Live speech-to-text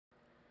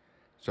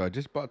So I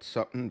just bought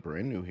something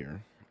brand new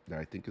here that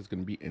I think is going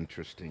to be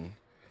interesting,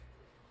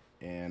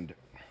 and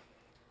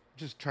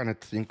just trying to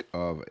think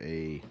of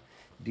a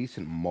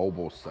decent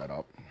mobile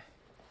setup.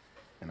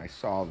 And I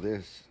saw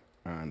this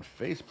on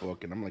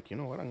Facebook, and I'm like, you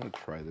know what? I'm going to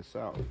try this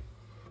out.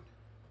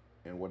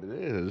 And what it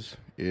is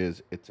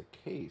it's a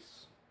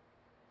case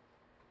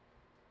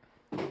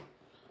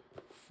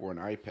for an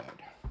iPad.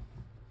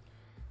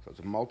 So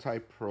it's a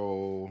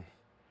multi-pro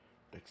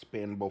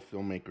expandable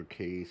filmmaker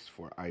case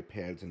for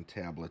iPads and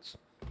tablets.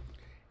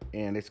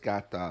 And it's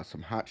got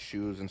some hot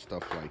shoes and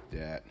stuff like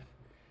that.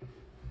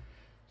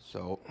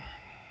 So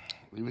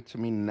leave it to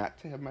me not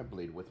to have my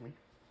blade with me.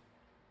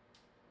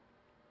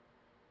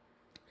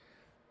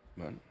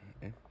 But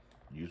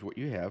use what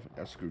you have.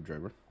 A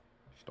screwdriver.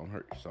 Just don't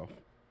hurt yourself.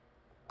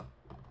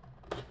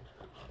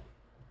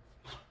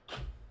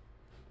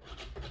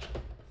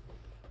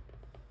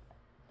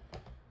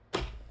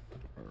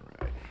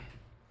 Alright.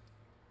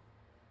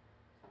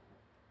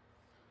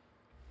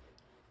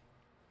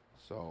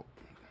 So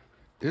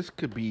this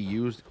could be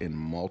used in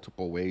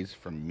multiple ways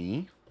for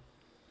me,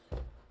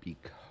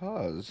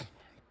 because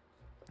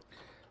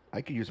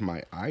I could use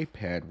my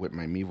iPad with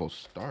my Mevo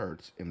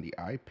Starts, and the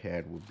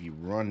iPad would be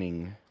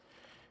running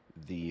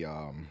the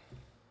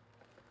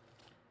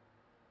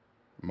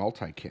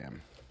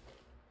multicam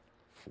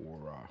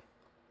for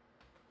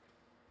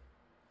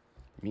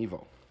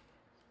Mevo.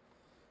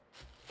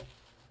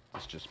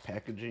 It's just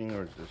packaging,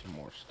 or is there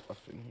more stuff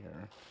in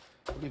here?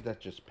 I believe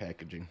that's just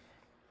packaging.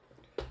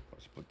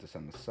 Let's put this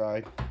on the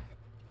side.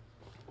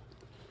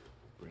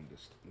 Bring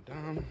this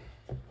down.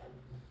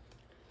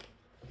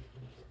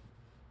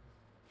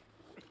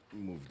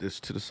 Move this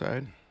to the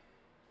side.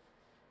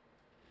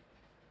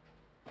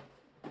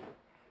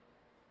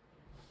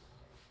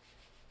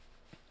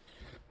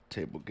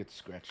 Table gets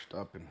scratched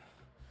up and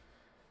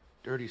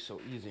dirty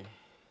so easy.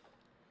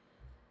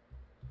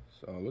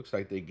 So it looks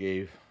like they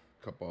gave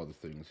a couple other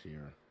things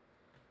here.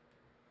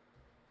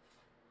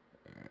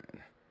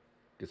 And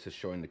this is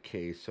showing the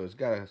case. So it's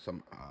got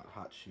some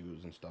hot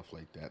shoes and stuff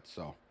like that.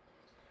 So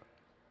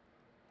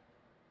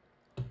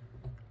it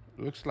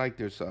looks like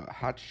there's a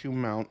hot shoe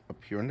mount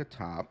up here in the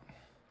top.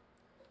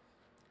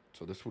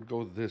 So this would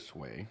go this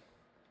way.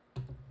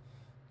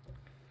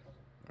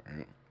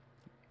 Alright.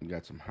 You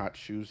got some hot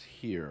shoes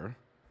here.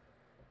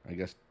 I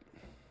guess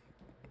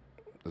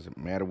doesn't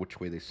matter which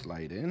way they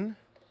slide in.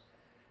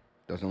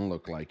 Doesn't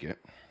look like it.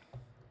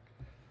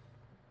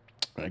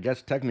 I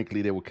guess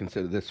technically they would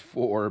consider this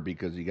 4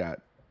 because you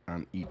got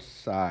on each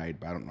side,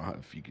 but I don't know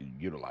if you could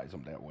utilize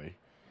them that way.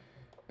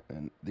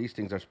 And these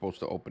things are supposed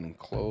to open and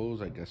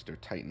close. I guess they're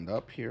tightened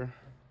up here,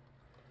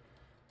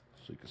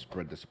 so you can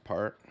spread this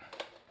apart.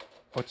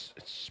 Oh, it's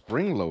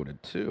spring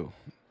loaded too.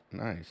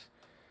 Nice.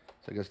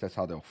 So I guess that's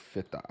how they'll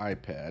fit the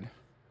iPad.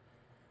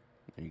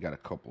 And you got a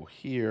couple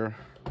here,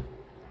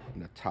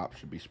 and the top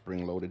should be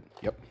spring loaded.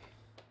 Yep.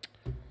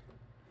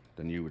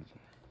 Then you would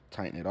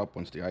tighten it up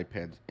once the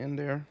iPad's in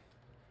there.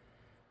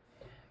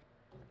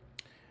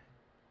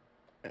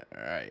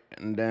 Alright,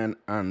 and then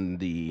on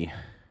the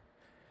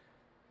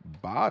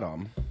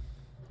bottom,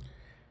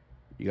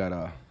 you got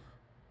a,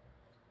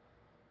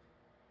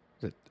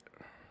 is it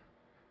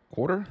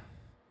quarter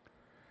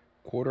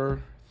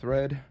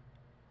thread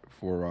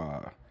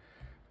for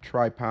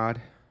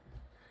tripod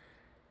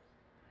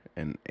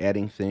and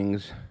adding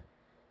things.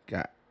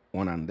 Got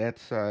one on that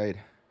side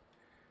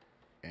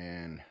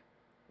and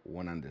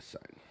one on this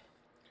side.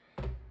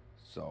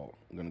 So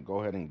I'm gonna go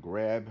ahead and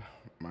grab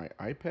my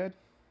iPad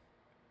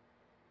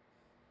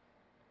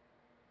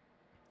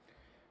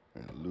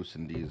and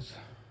loosen these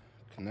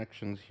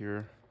connections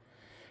here.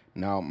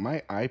 Now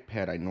my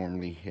iPad I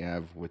normally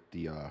have with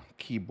the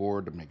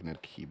keyboard, the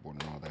magnetic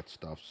keyboard and all that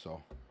stuff,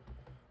 so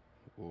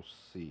we'll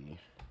see.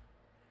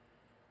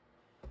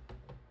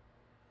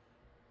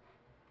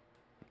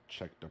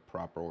 Check the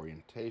proper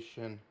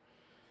orientation.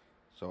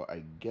 So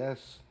I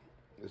guess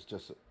it's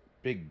just a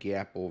big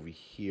gap over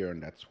here,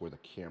 and that's where the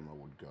camera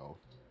would go.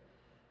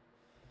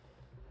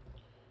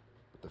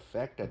 But the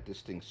fact that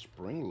this thing's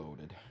spring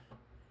loaded.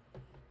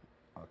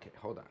 Okay,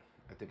 hold on.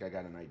 I think I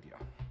got an idea.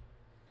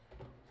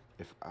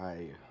 If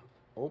I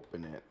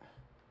open it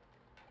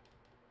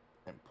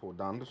and pull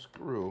down the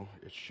screw,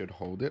 it should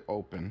hold it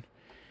open.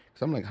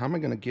 Because I'm like, how am I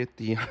going to get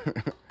the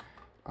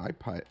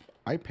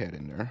iPad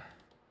in there?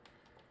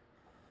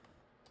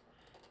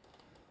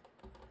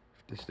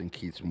 If this thing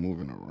keeps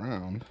moving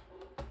around.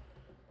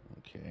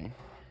 Okay.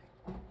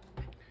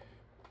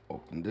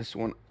 Open this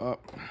one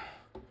up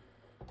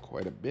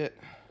quite a bit.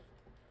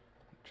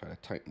 Try to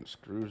tighten the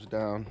screws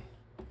down.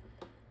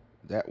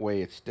 That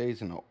way it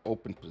stays in an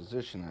open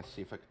position. I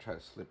see if I can try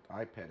to slip the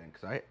iPad in,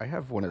 because I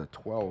have one of the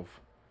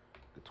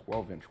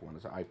 12-inch one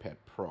is an iPad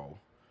Pro,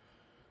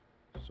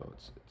 so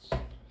it's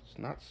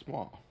not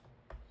small.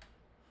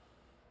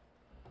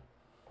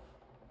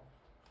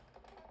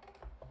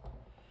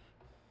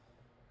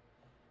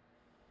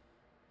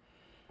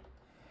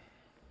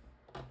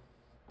 All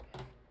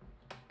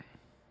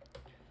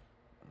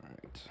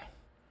right,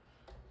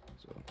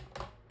 so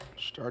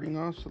starting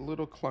off a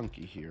little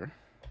clunky here.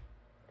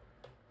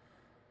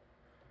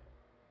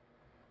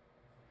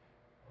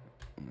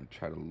 I'm going to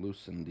try to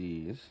loosen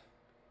these.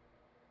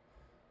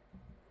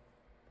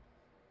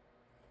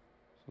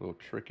 It's a little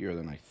trickier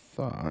than I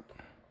thought.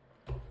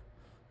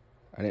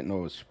 I didn't know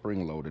it was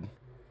spring loaded.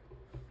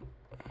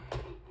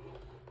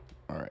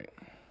 Alright.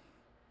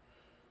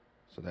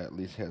 So that at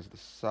least has the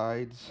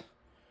sides.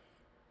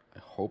 I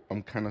hope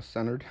I'm kind of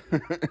centered.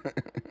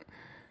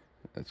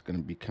 That's going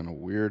to be kind of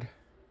weird.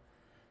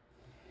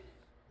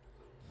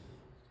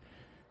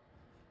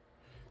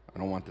 I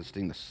don't want this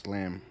thing to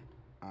slam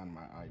on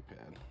my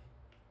iPad.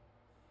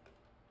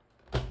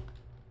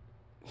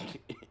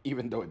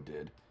 Even though it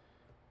did.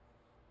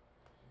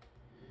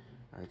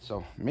 Alright,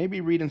 so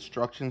maybe read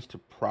instructions to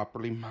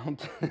properly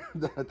mount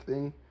that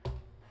thing.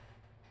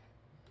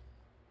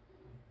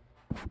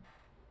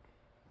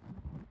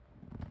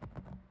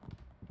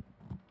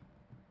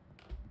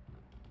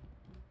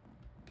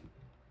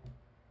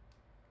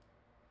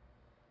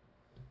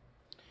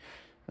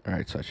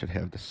 Alright, so I should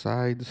have the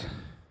sides.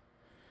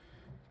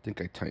 I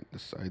think I tightened the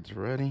sides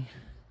already.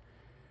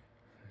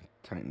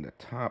 Tighten the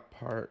top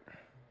part.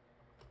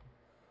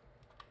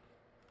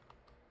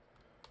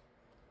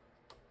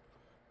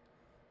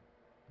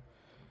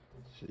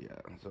 So yeah,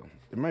 so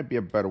there might be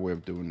a better way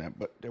of doing that,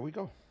 but there we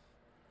go.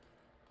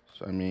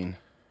 So I mean,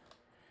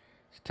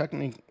 it's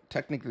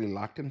technically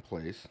locked in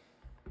place.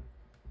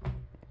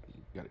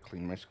 Got to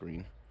clean my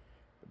screen,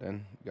 but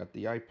then you got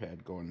the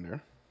iPad going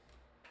there.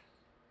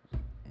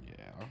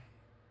 Yeah.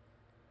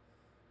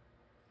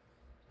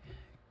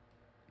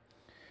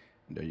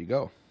 And there you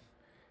go.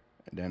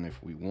 And then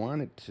if we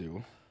wanted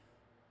to,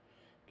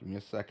 give me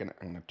a second.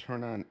 I'm going to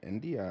turn on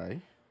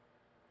NDI.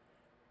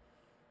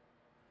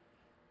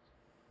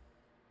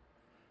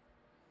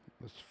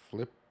 Let's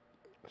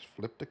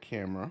flip the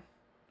camera.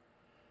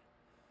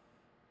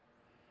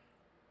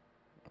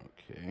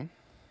 Okay.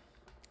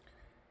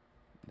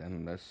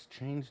 Then let's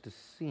change the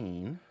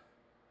scene.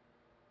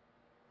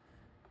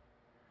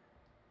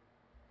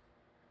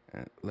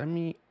 And let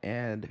me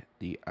add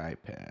the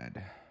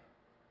iPad.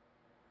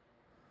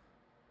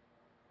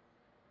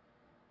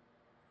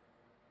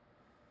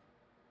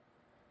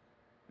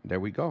 There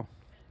we go.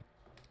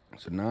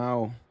 So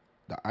now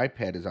the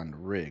iPad is on the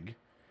rig,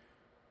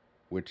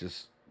 which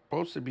is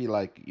supposed to be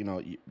like, you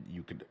know,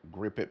 you could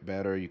grip it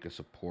better, you could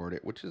support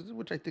it, which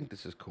I think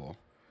this is cool.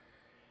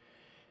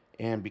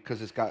 And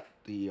because it's got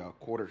the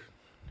quarter,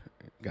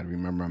 got to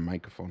remember my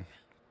microphone.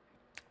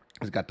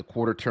 It's got the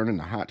quarter turn and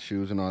the hot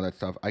shoes and all that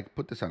stuff. I could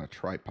put this on a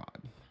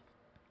tripod,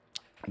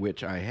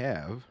 which I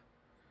have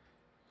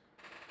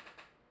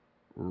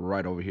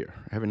right over here.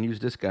 I haven't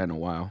used this guy in a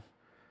while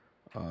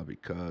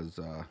because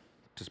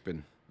just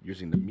been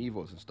using the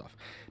Mevos and stuff.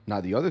 Now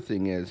the other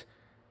thing is,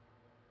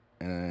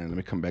 and let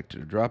me come back to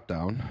the drop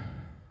down.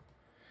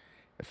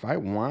 If I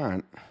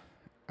want,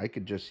 I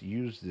could just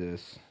use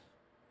this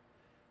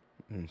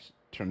and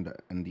turn the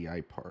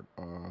NDI part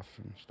off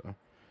and stuff.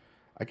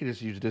 I could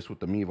just use this with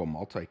the Mevo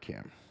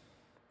multicam.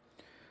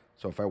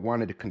 So if I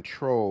wanted to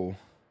control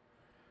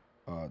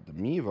the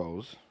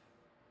Mevos,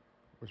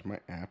 where's my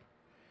app?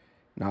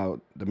 Now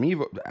the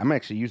Mevo, I'm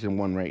actually using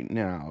one right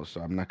now,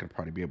 so I'm not going to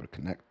probably be able to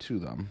connect to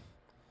them,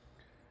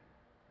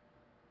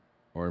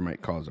 or it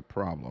might cause a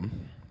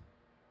problem.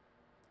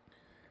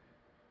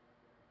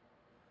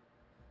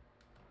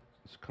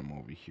 Let's come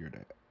over here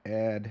to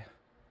add.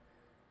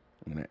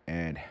 I'm going to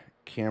add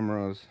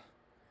cameras.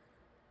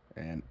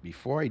 And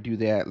before I do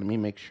that, let me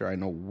make sure I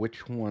know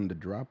which one the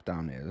drop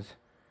down is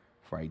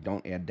before I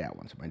don't add that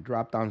one. So my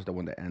drop down is the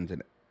one that ends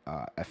in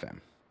FM.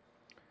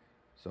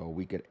 So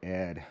we could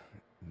add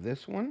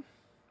this one.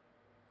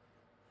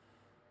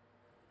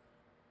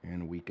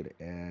 And we could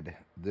add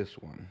this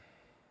one.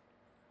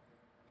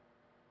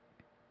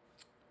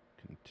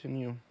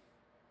 Continue.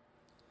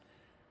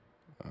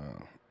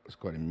 Let's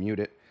go ahead and mute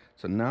it.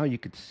 So now you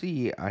could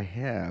see I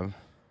have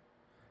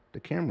the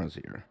cameras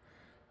here.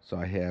 So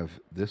I have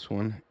this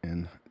one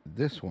and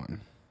this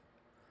one.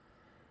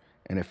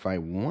 And if I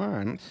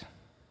want,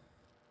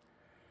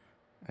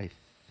 I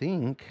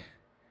think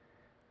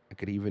I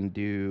could even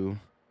do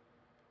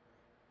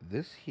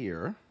this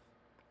here,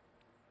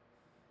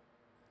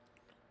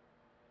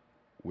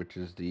 which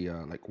is the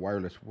like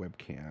wireless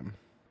webcam.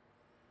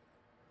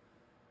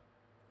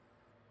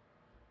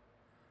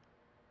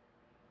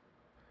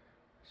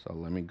 So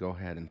let me go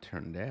ahead and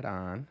turn that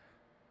on.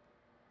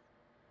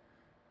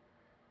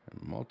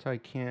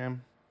 Multicam.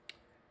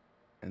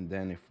 And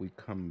then if we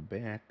come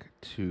back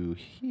to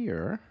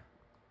here,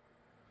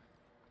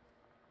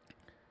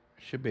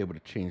 I should be able to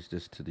change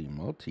this to the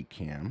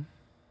multicam.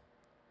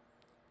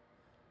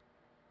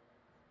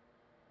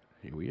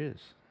 Here he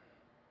is.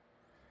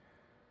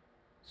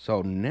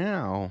 So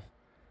now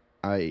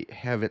I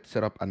have it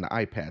set up on the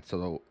iPad.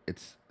 So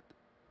it's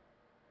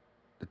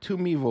the two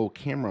Mevo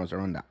cameras are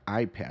on the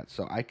iPad.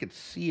 So I could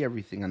see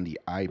everything on the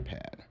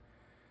iPad.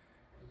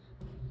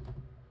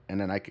 And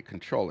then I could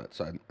control it.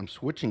 So I'm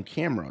switching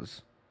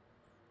cameras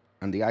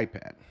on the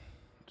iPad.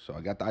 So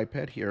I got the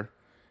iPad here,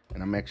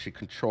 and I'm actually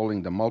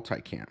controlling the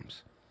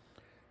multicams.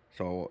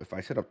 So if I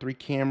set up 3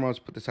 cameras,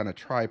 put this on a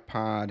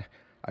tripod,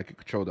 I could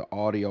control the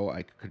audio.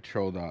 I could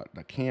control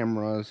the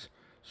cameras,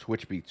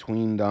 switch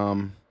between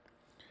them.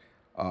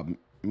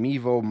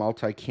 Mevo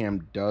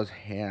Multicam does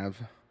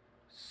have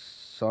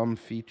some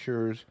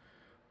features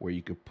where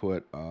you could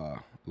put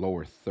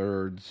lower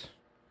thirds.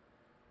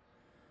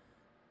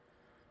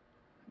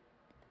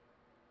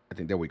 I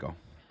think there we go.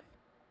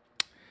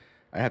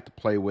 I have to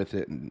play with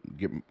it and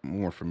get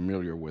more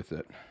familiar with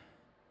it.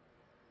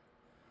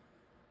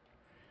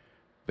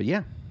 But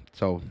yeah,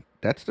 so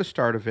that's the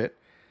start of it.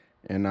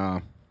 And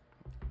I'm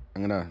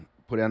going to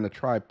put it on the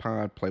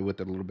tripod, play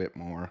with it a little bit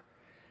more.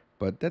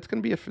 But that's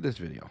going to be it for this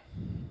video.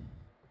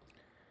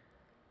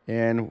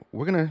 And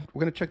we're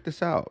gonna check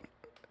this out.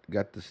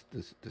 Got this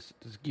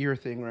gear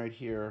thing right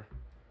here.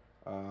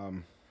 Let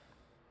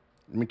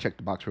me check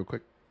the box real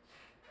quick.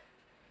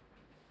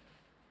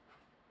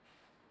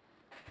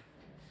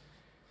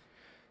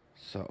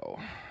 So,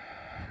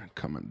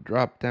 come and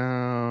drop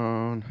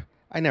down.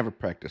 I never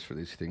practice for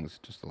these things,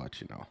 just to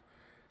let you know.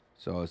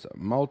 So it's a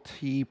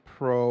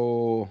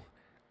multi-pro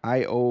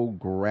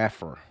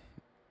iographer.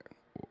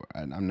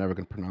 And I'm never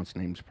gonna pronounce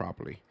names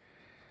properly.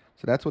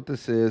 So that's what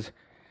this is.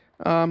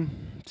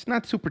 It's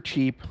not super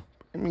cheap.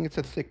 I mean, it's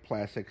a thick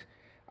plastic.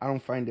 I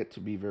don't find it to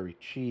be very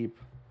cheap.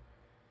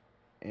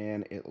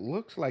 And it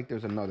looks like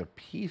there's another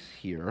piece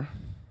here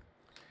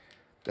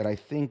that I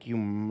think you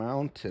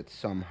mount it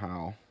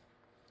somehow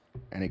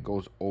and it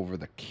goes over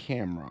the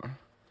camera.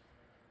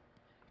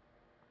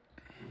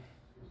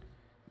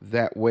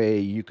 That way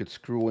you could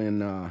screw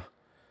in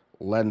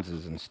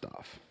lenses and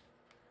stuff.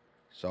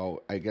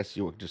 So I guess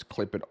you would just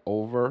clip it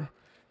over,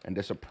 and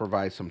this will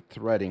provide some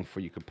threading for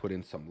you could put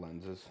in some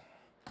lenses.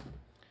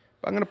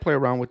 But I'm going to play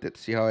around with it,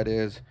 see how it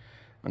is.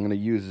 I'm going to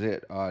use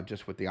it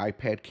just with the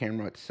iPad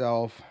camera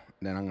itself.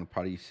 Then I'm going to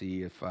probably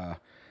see if I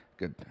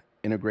could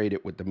integrate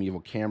it with the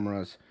Mevo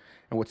cameras.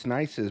 And what's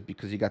nice is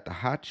because you got the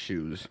hot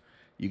shoes,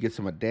 you get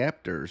some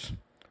adapters.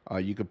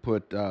 You could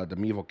put the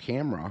Mevo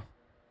camera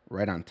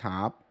right on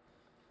top.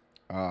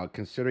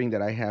 Considering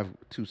that I have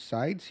two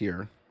sides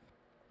here,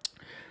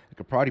 I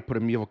could probably put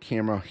a Mevo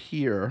camera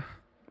here.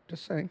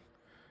 Just saying.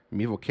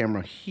 Mevo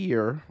camera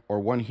here, or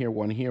one here,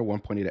 one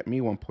pointed at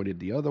me, one pointed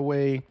the other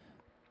way.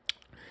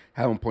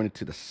 Have them pointed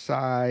to the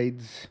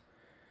sides,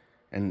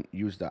 and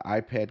use the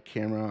iPad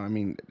camera. I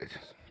mean,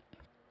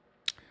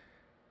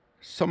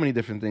 so many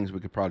different things we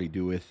could probably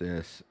do with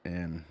this,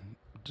 and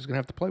just gonna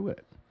have to play with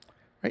it. All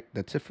right,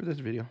 that's it for this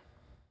video.